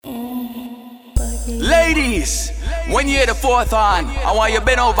Ladies, when you hear the fourth horn, I want you to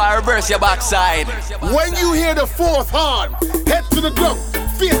bend over and reverse your backside. When you hear the fourth horn, head to the ground,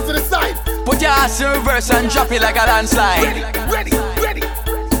 face to the side. Put your ass in reverse and drop it like a landslide. Ready.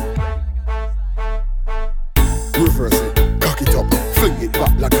 Reverse it, cock it up, fling it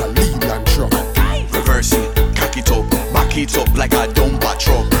back like a Leland truck. Reverse it, cock it up, back it up like a dumper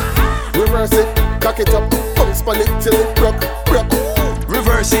truck. Reverse it, cock it up, bounce on it till it broke.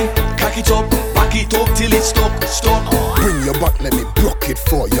 Reverse it, cock it up, back it up till it's stuck. Bring your back, let me broke it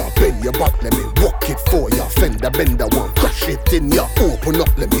for ya. Bend your back, let me walk it for ya. Fender bender one, crash it in ya. Open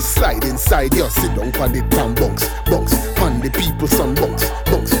up, let me slide inside ya. Sit down on it and bounce. Pan the people son bounce.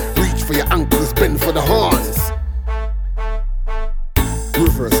 Reach for your ankles, bend for the horns.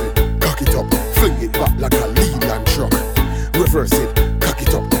 Reverse it, cock it up, fling it back like a Leland truck. Reverse it, cock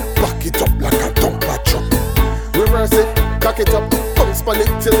it up, back it up like a dumper truck. Reverse it, cock it up, bounce on it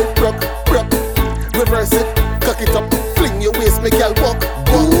till it broke. Reverse it, cock it up, fling your waist, make y'all walk.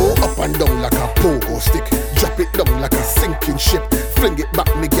 Go up and down like a pogo stick. Drop it down like a sinking ship. Fling it back,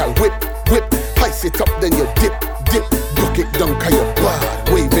 make y'all whip. Ice it up, then you dip. Broke it down, cause you're bad.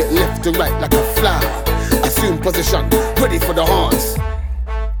 Wave it left to right like a flag. Assume position, ready for the horns.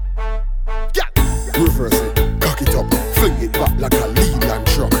 Reverse it, cock it up, fling it back like a Leland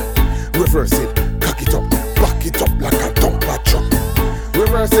truck. Reverse it, cock it up, back it up like a dumper truck.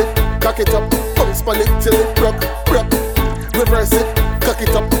 Reverse it, cock it up, bounce on it till it broke. Reverse it, cock it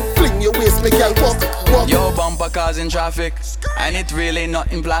up, fling your waist, make y'all walk. Your bumper causing traffic, and it really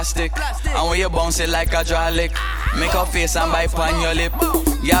nothing plastic. And when you bounce it like a hydraulic, make a face and bite on your lip.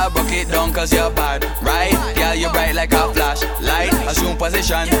 Yeah, broke it down cause you're bad, right? Yeah, you're bright like a flashlight. Assume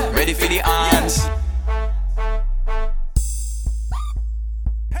position, ready for the hands.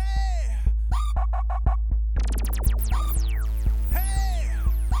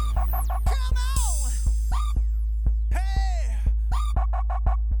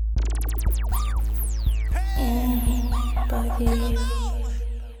 Boogy.